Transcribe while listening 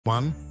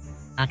1.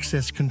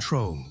 Access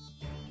control.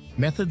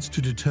 Methods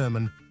to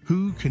determine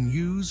who can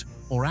use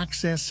or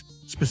access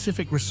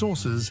specific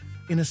resources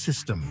in a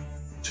system.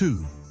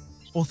 2.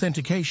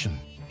 Authentication.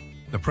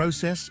 The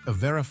process of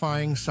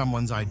verifying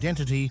someone's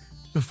identity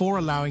before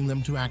allowing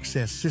them to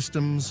access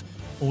systems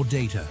or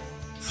data.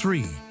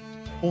 3.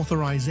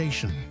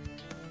 Authorization.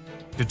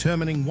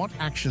 Determining what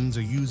actions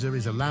a user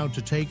is allowed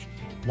to take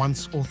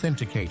once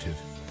authenticated.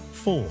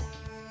 4.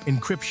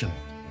 Encryption.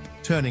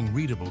 Turning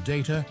readable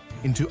data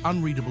into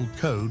unreadable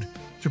code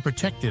to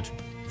protect it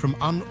from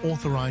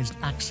unauthorized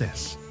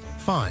access.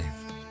 5.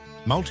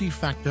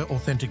 Multi-factor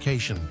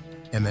authentication,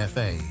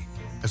 MFA.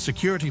 A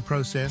security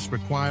process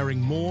requiring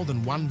more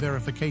than one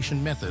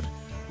verification method,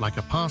 like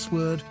a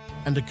password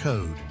and a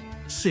code.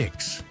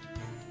 6.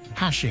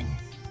 Hashing.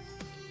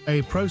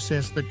 A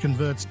process that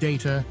converts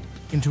data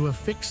into a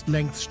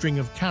fixed-length string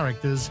of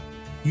characters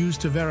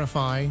used to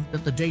verify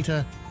that the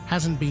data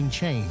hasn't been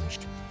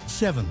changed.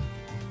 7.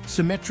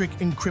 Symmetric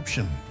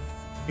encryption.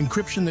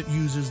 Encryption that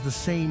uses the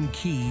same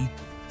key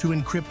to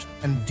encrypt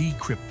and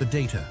decrypt the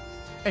data.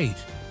 8.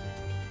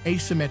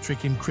 Asymmetric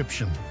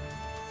encryption.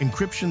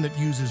 Encryption that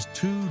uses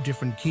two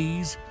different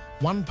keys,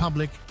 one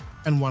public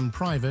and one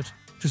private,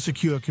 to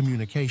secure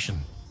communication.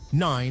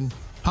 9.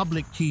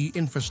 Public Key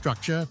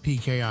Infrastructure,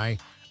 PKI,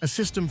 a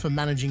system for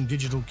managing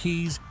digital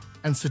keys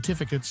and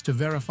certificates to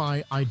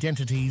verify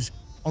identities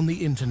on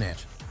the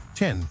Internet.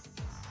 10.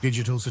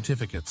 Digital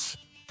certificates.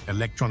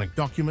 Electronic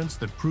documents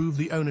that prove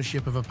the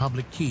ownership of a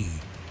public key,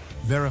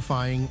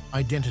 verifying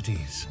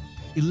identities.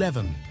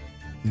 11.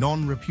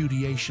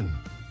 Non-repudiation.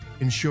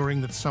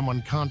 Ensuring that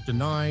someone can't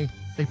deny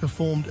they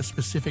performed a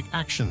specific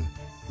action,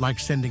 like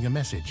sending a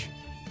message.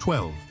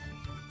 12.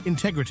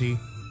 Integrity.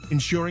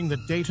 Ensuring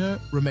that data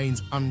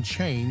remains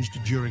unchanged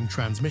during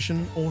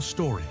transmission or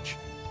storage.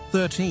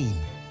 13.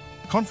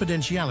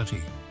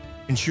 Confidentiality.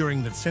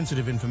 Ensuring that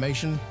sensitive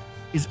information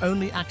is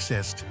only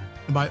accessed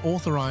by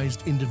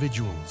authorized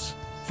individuals.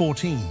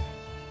 14.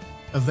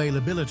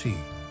 Availability.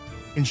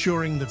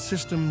 Ensuring that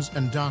systems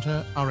and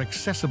data are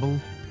accessible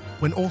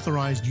when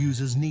authorized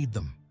users need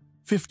them.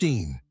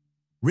 15.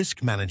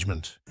 Risk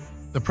management.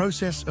 The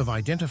process of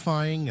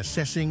identifying,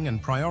 assessing,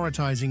 and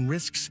prioritizing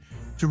risks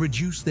to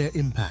reduce their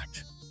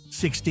impact.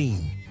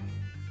 16.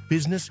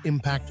 Business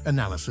impact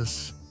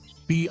analysis,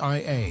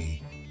 BIA.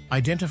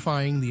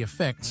 Identifying the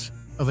effects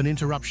of an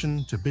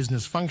interruption to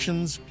business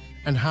functions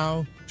and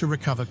how to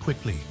recover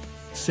quickly.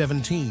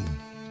 17.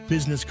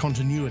 Business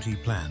continuity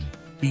plan,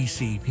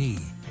 BCP.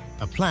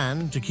 A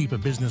plan to keep a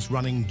business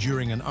running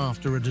during and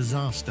after a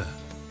disaster.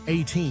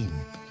 18.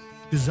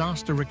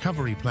 Disaster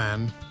recovery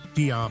plan,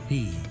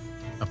 DRP.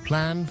 A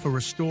plan for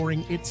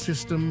restoring its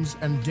systems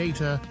and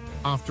data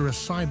after a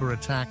cyber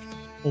attack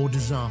or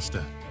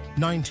disaster.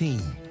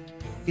 19.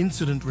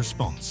 Incident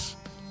response.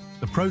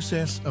 The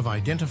process of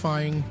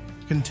identifying,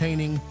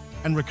 containing,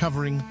 and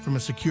recovering from a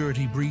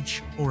security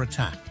breach or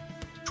attack.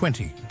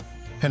 20.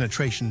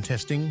 Penetration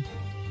testing.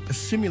 A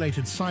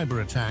simulated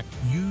cyber attack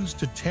used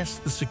to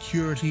test the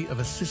security of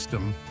a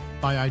system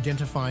by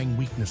identifying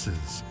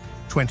weaknesses.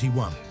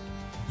 21.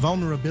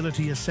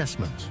 Vulnerability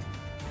assessment.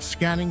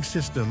 Scanning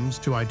systems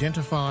to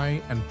identify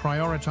and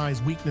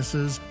prioritize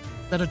weaknesses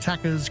that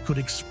attackers could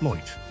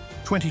exploit.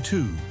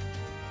 22.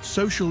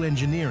 Social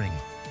engineering.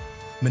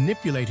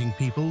 Manipulating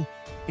people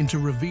into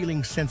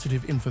revealing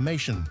sensitive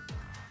information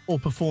or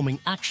performing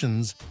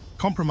actions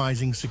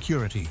compromising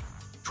security.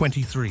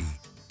 23.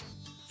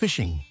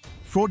 Phishing.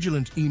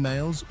 Fraudulent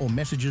emails or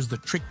messages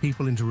that trick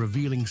people into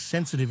revealing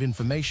sensitive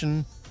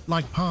information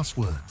like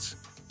passwords.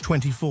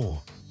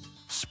 24.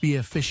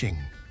 Spear phishing.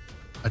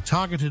 A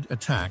targeted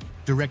attack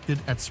directed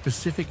at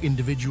specific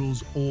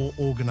individuals or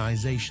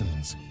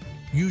organizations,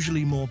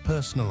 usually more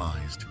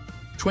personalized.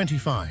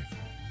 25.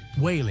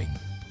 Whaling.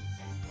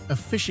 A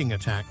phishing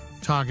attack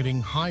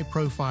targeting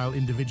high-profile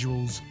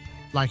individuals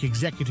like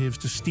executives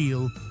to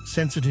steal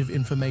sensitive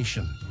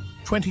information.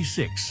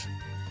 26.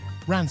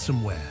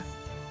 Ransomware.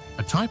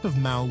 A type of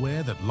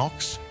malware that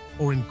locks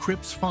or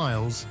encrypts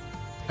files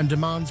and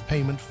demands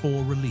payment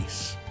for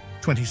release.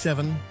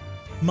 27.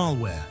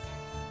 Malware.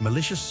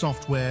 Malicious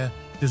software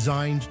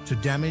designed to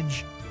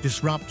damage,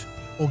 disrupt,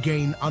 or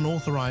gain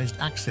unauthorized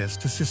access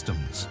to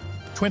systems.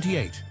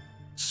 28.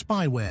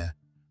 Spyware.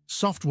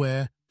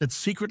 Software that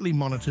secretly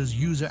monitors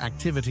user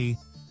activity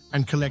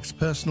and collects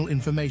personal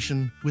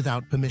information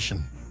without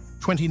permission.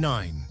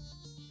 29.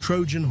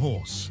 Trojan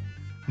horse.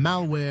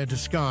 Malware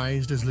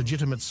disguised as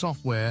legitimate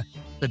software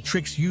that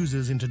tricks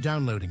users into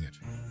downloading it.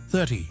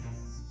 30.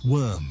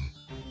 Worm.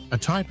 A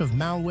type of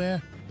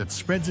malware that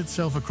spreads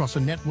itself across a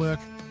network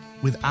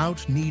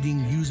without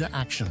needing user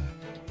action.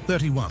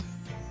 31.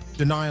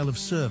 Denial of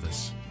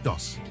service,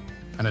 DOS.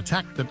 An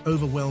attack that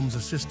overwhelms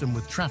a system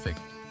with traffic,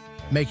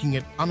 making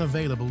it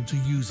unavailable to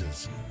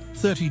users.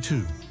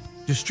 32.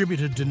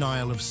 Distributed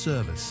denial of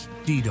service,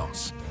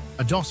 DDoS.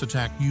 A DOS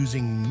attack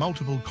using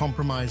multiple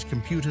compromised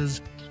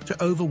computers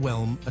to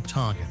overwhelm a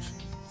target.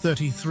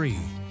 33.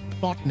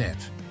 Botnet.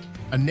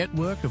 A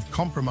network of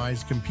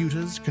compromised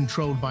computers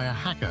controlled by a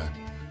hacker,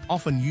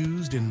 often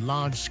used in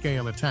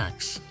large-scale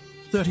attacks.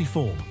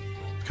 34.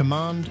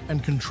 Command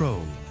and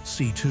control,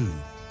 C2.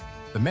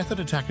 The method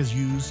attackers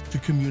use to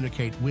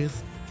communicate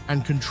with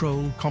and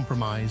control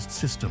compromised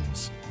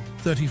systems.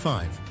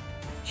 35.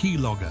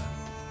 Keylogger.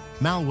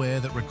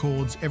 Malware that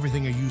records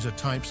everything a user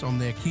types on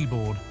their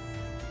keyboard,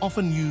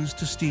 often used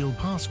to steal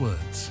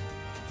passwords.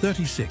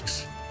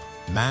 36.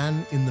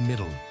 Man in the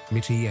middle,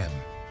 MITM.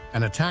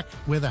 An attack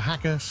where the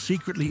hacker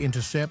secretly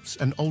intercepts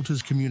and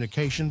alters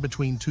communication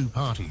between two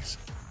parties.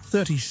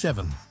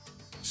 37.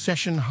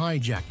 Session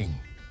hijacking.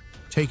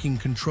 Taking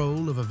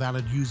control of a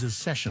valid user's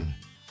session,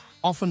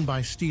 often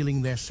by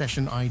stealing their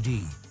session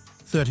ID.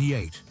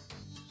 38.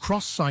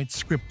 Cross-site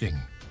scripting,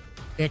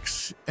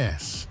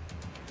 XS.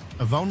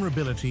 A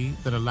vulnerability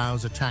that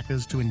allows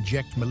attackers to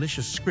inject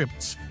malicious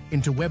scripts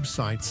into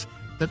websites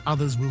that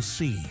others will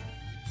see.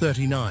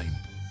 39.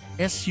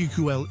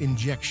 SQL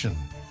injection.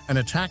 An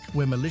attack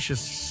where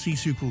malicious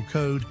SQL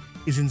code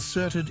is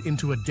inserted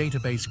into a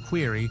database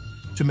query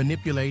to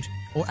manipulate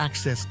or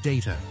access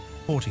data.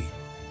 40.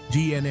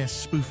 DNS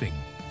spoofing.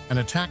 An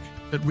attack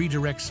that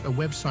redirects a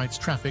website's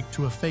traffic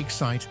to a fake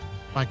site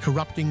by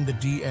corrupting the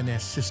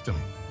DNS system.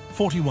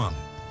 41.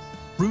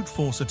 Brute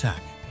force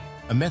attack.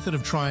 A method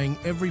of trying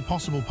every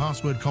possible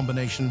password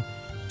combination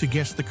to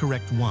guess the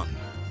correct one.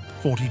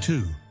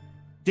 42.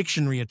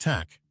 Dictionary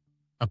attack.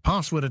 A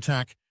password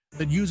attack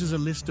that uses a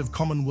list of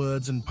common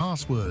words and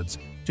passwords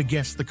to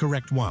guess the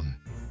correct one.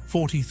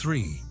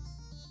 43.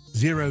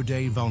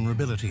 Zero-day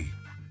vulnerability.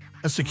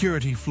 A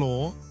security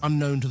flaw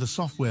unknown to the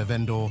software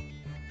vendor,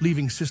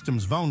 leaving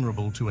systems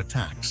vulnerable to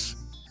attacks.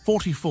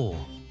 44.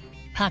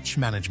 Patch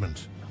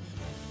management.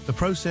 The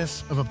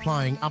process of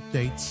applying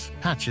updates,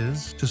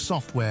 patches, to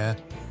software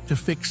to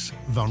fix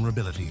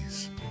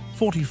vulnerabilities.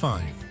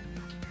 45.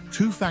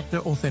 Two-factor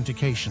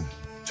authentication,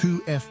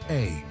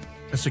 2FA.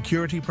 A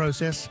security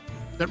process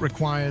that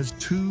requires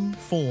two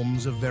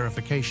forms of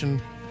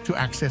verification to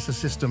access a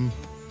system,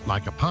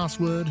 like a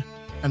password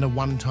and a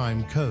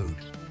one-time code.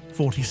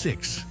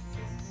 46.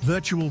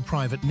 Virtual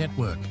private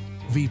network,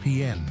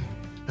 VPN.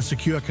 A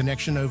secure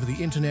connection over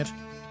the internet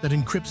that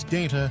encrypts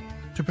data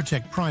to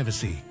protect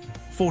privacy.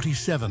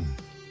 47.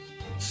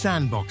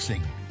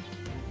 Sandboxing.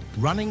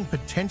 Running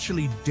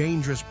potentially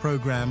dangerous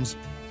programs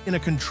in a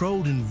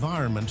controlled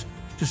environment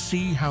to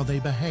see how they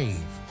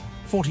behave.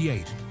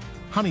 48.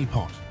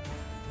 Honeypot.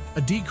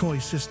 A decoy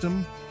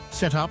system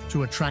set up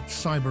to attract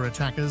cyber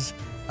attackers,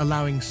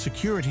 allowing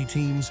security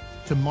teams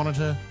to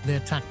monitor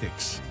their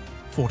tactics.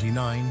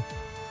 49.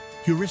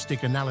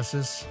 Heuristic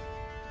analysis.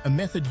 A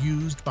method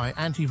used by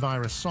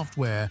antivirus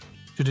software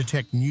to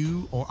detect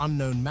new or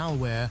unknown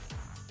malware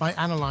by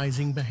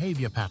analyzing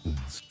behavior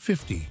patterns.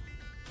 50.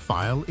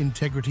 File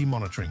integrity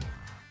monitoring.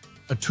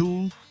 A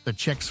tool that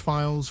checks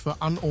files for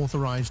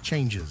unauthorized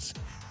changes,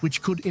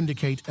 which could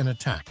indicate an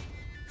attack.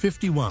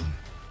 51.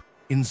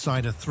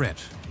 Insider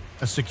threat.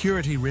 A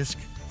security risk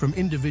from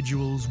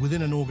individuals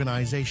within an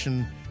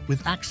organization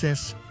with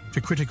access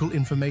to critical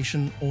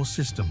information or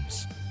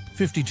systems.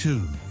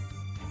 52.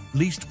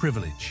 Least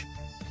privilege.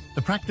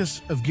 The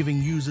practice of giving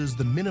users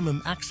the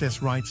minimum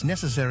access rights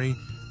necessary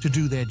to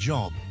do their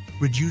job,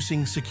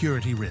 reducing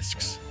security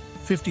risks.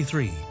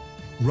 53.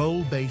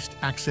 Role-based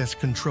access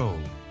control,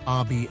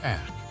 RBAC.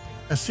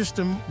 A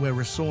system where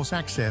resource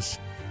access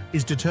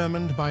is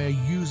determined by a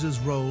user's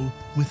role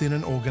within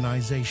an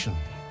organization.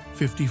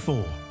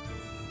 54.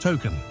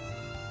 Token.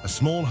 A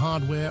small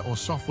hardware or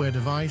software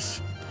device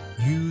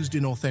used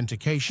in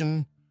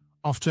authentication,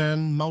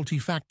 often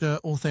multi-factor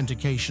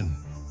authentication.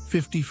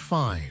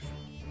 55.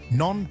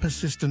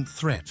 Non-persistent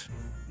threat.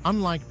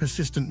 Unlike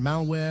persistent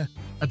malware,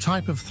 a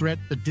type of threat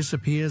that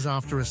disappears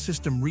after a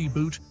system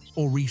reboot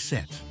or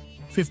reset.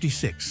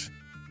 56.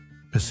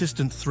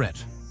 Persistent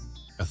threat.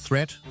 A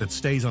threat that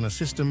stays on a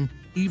system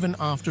even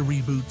after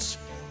reboots,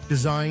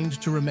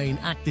 designed to remain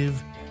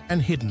active and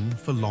hidden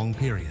for long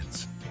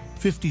periods.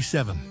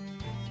 57.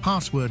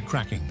 Password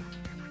cracking.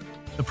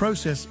 The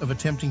process of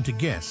attempting to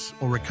guess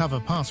or recover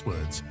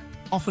passwords,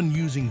 often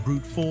using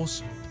brute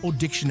force or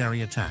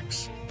dictionary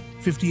attacks.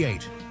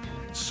 58.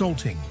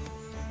 Salting.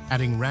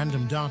 Adding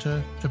random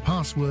data to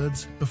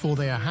passwords before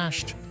they are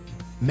hashed,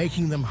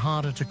 making them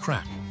harder to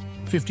crack.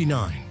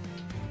 59.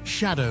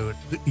 Shadow.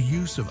 The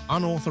use of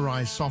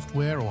unauthorized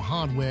software or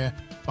hardware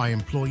by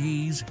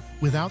employees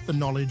without the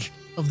knowledge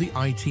of the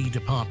IT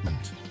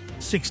department.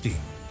 60.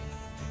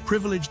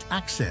 Privileged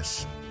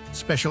access.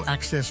 Special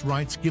access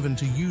rights given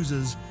to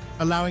users,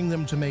 allowing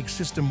them to make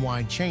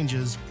system-wide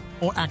changes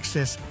or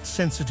access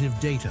sensitive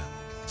data.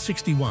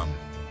 61.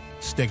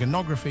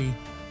 Steganography.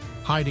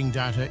 Hiding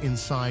data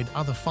inside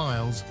other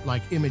files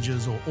like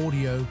images or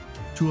audio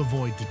to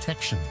avoid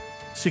detection.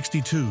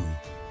 62.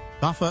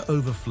 Buffer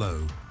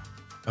overflow.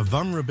 A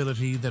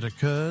vulnerability that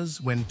occurs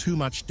when too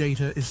much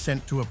data is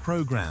sent to a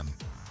program,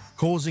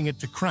 causing it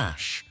to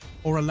crash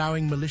or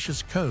allowing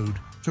malicious code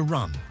to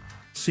run.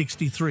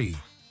 63.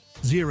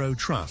 Zero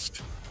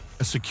trust.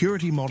 A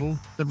security model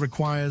that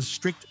requires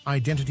strict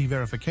identity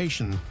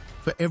verification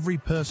for every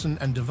person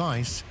and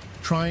device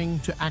trying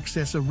to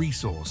access a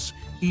resource,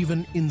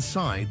 even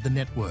inside the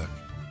network.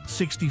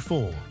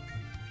 64.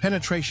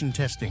 Penetration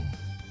testing.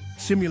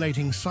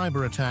 simulating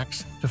cyber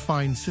attacks to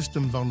find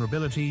system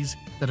vulnerabilities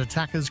that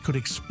attackers could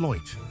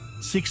exploit.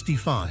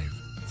 65.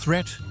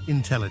 Threat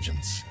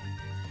intelligence.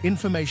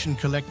 Information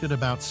collected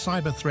about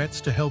cyber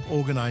threats to help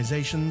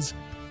organizations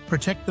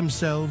protect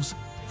themselves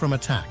from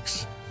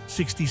attacks.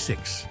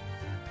 66.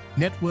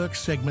 Network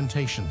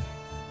segmentation.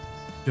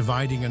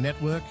 Dividing a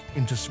network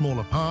into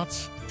smaller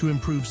parts to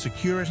improve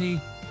security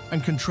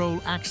and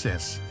control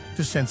access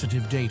to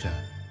sensitive data.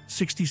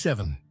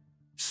 67.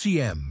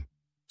 CM.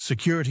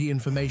 Security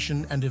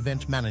information and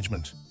event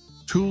management.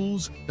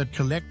 Tools that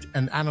collect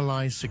and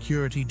analyze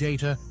security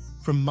data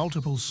from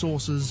multiple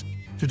sources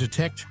to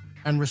detect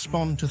and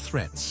respond to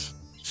threats.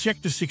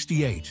 Sector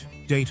 68.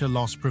 Data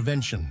loss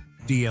prevention,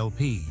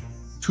 DLP.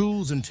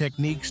 Tools and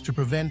techniques to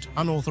prevent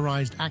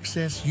unauthorized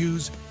access,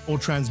 use, or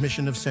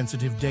transmission of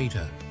sensitive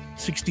data.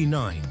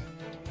 69.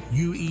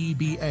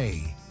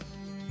 UEBA.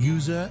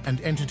 User and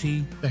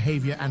Entity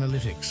Behavior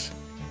Analytics.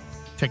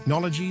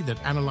 Technology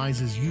that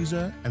analyzes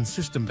user and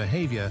system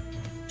behavior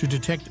to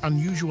detect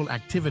unusual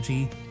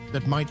activity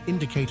that might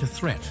indicate a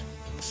threat.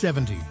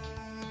 70.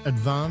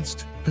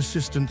 Advanced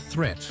Persistent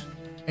Threat,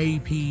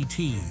 APT.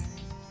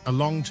 A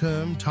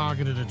long-term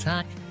targeted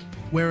attack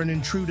where an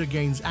intruder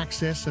gains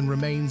access and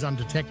remains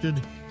undetected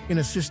in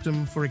a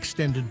system for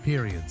extended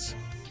periods.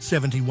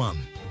 71.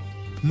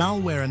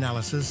 Malware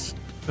analysis,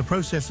 the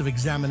process of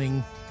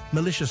examining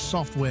malicious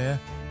software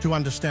to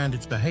understand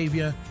its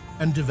behavior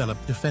and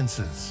develop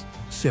defenses.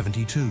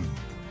 72.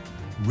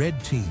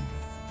 Red Team,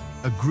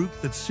 a group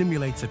that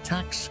simulates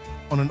attacks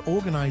on an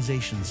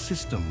organization's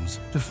systems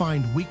to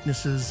find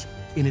weaknesses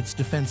in its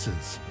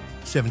defenses.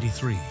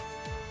 73.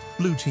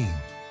 Blue Team,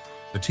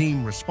 the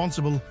team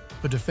responsible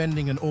for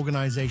defending an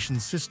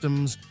organization's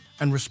systems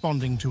and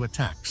responding to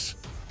attacks.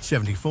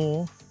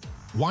 74.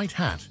 White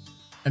Hat,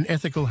 an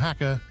ethical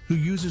hacker who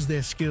uses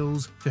their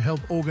skills to help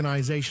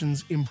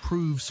organizations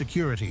improve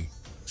security.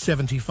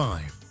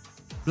 75.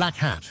 Black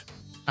Hat,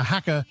 a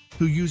hacker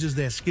who uses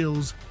their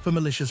skills for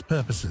malicious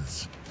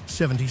purposes.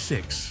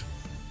 76.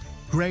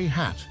 Gray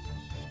Hat,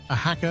 a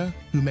hacker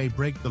who may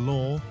break the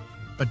law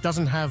but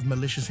doesn't have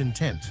malicious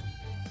intent,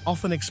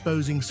 often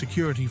exposing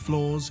security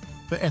flaws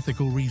for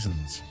ethical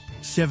reasons.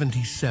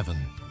 77.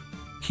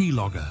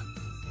 Keylogger,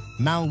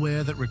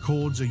 malware that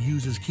records a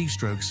user's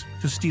keystrokes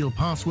to steal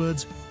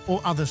passwords or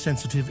other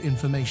sensitive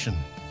information.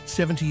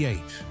 78.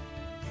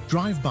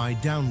 Drive-by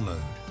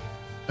download,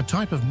 a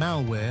type of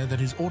malware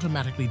that is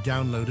automatically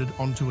downloaded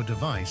onto a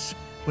device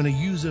when a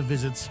user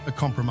visits a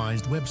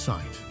compromised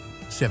website.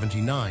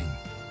 79.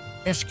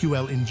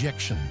 SQL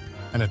injection,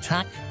 an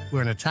attack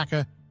where an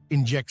attacker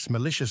injects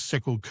malicious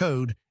SQL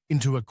code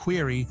into a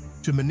query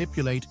to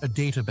manipulate a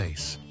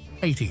database.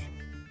 80.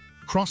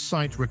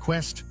 Cross-site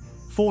request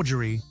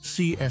forgery,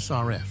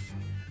 CSRF,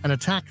 an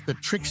attack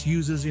that tricks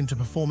users into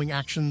performing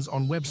actions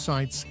on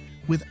websites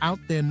without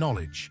their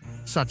knowledge,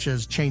 such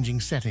as changing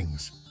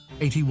settings.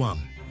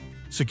 81.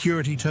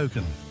 Security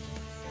token,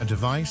 a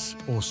device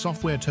or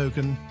software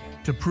token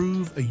to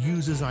prove a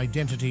user's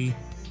identity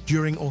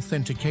during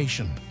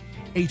authentication.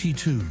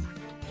 82.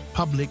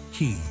 Public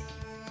key,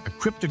 a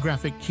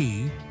cryptographic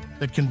key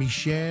that can be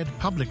shared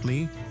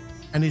publicly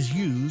and is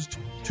used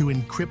to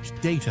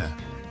encrypt data,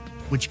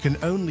 which can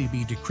only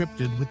be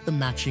decrypted with the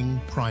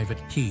matching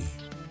private key.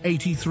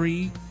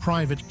 83.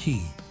 Private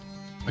key,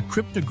 a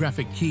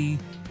cryptographic key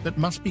that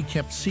must be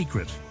kept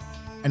secret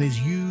and is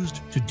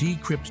used to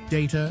decrypt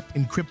data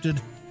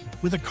encrypted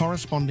with a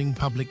corresponding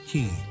public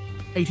key.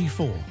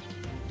 84.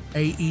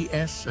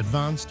 AES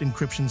Advanced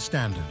Encryption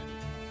Standard,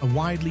 a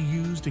widely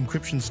used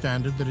encryption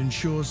standard that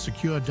ensures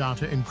secure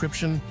data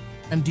encryption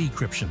and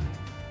decryption.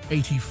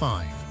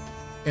 85.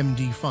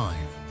 MD5,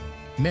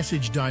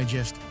 Message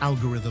Digest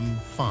Algorithm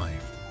 5,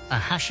 a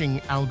hashing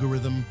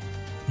algorithm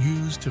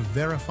used to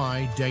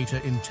verify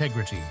data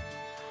integrity,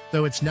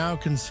 though it's now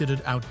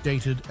considered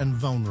outdated and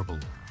vulnerable.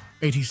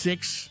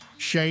 86.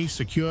 SHA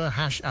Secure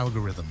Hash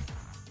Algorithm,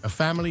 a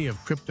family of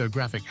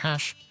cryptographic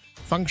hash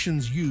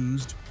functions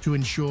used to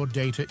ensure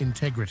data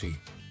integrity.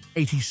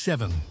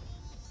 87.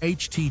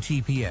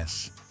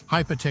 HTTPS,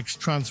 Hypertext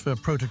Transfer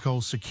Protocol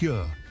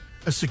Secure,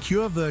 a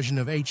secure version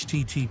of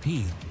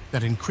HTTP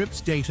that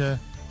encrypts data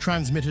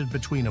transmitted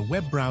between a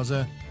web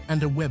browser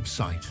and a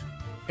website.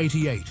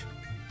 88.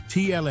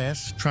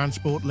 TLS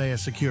Transport Layer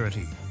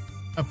Security,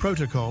 a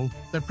protocol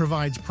that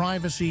provides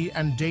privacy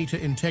and data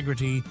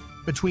integrity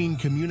between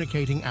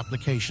communicating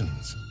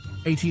applications.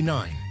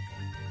 89.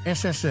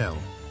 SSL,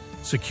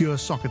 Secure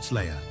Sockets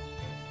Layer,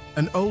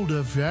 an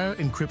older VER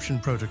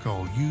encryption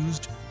protocol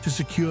used to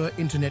secure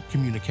internet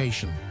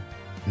communication,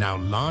 now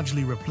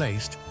largely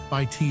replaced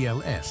by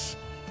TLS.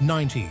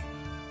 90.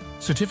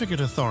 Certificate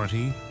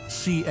Authority,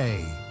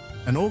 CA,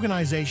 an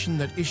organization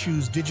that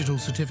issues digital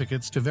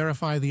certificates to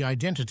verify the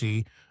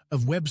identity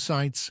of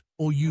websites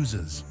or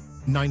users.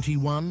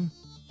 91.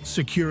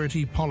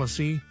 Security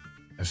Policy,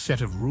 a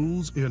set of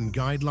rules and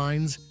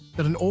guidelines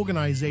that an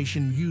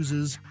organization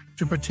uses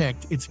to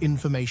protect its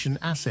information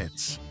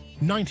assets.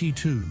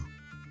 92.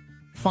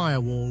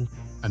 Firewall,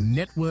 a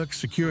network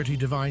security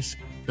device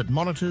that that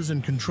monitors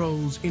and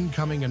controls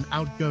incoming and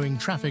outgoing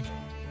traffic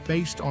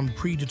based on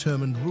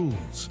predetermined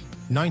rules.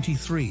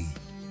 93.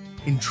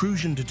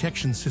 Intrusion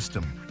Detection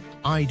System,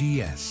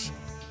 IDS,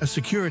 a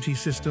security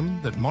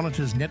system that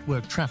monitors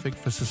network traffic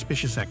for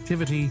suspicious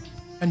activity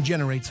and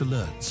generates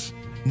alerts.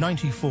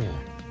 94.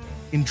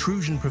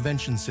 Intrusion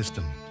Prevention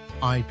System,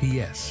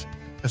 IPS,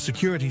 a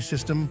security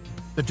system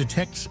that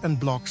detects and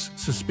blocks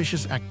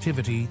suspicious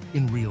activity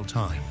in real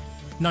time.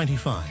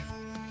 95.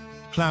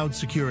 Cloud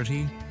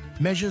Security,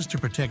 measures to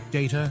protect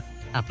data,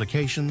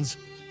 applications,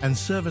 and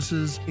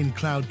services in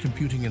cloud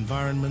computing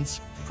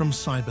environments from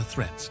cyber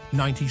threats.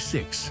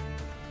 96.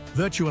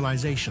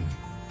 Virtualization,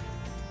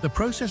 the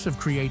process of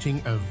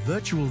creating a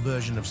virtual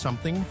version of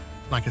something,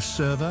 like a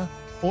server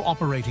or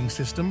operating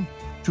system,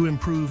 to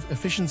improve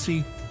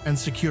efficiency and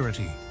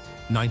security.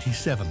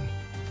 97.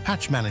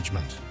 Patch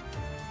management,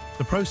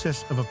 the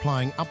process of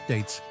applying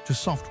updates to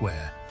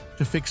software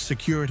to fix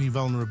security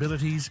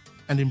vulnerabilities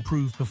and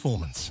improve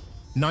performance.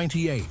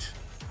 98.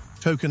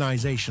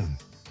 Tokenization,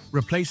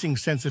 replacing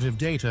sensitive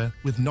data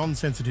with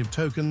non-sensitive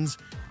tokens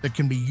that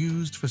can be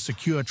used for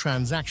secure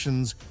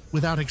transactions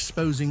without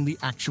exposing the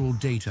actual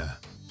data.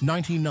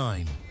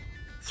 99.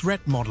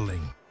 Threat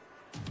modeling,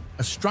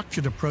 a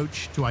structured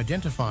approach to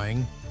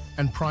identifying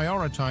and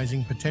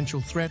prioritizing potential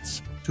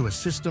threats to a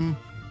system,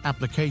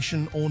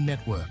 application, or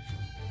network.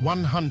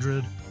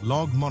 100.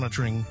 Log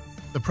monitoring,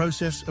 the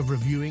process of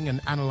reviewing and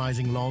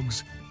analyzing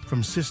logs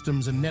from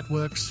systems and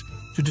networks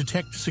to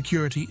detect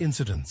security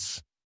incidents.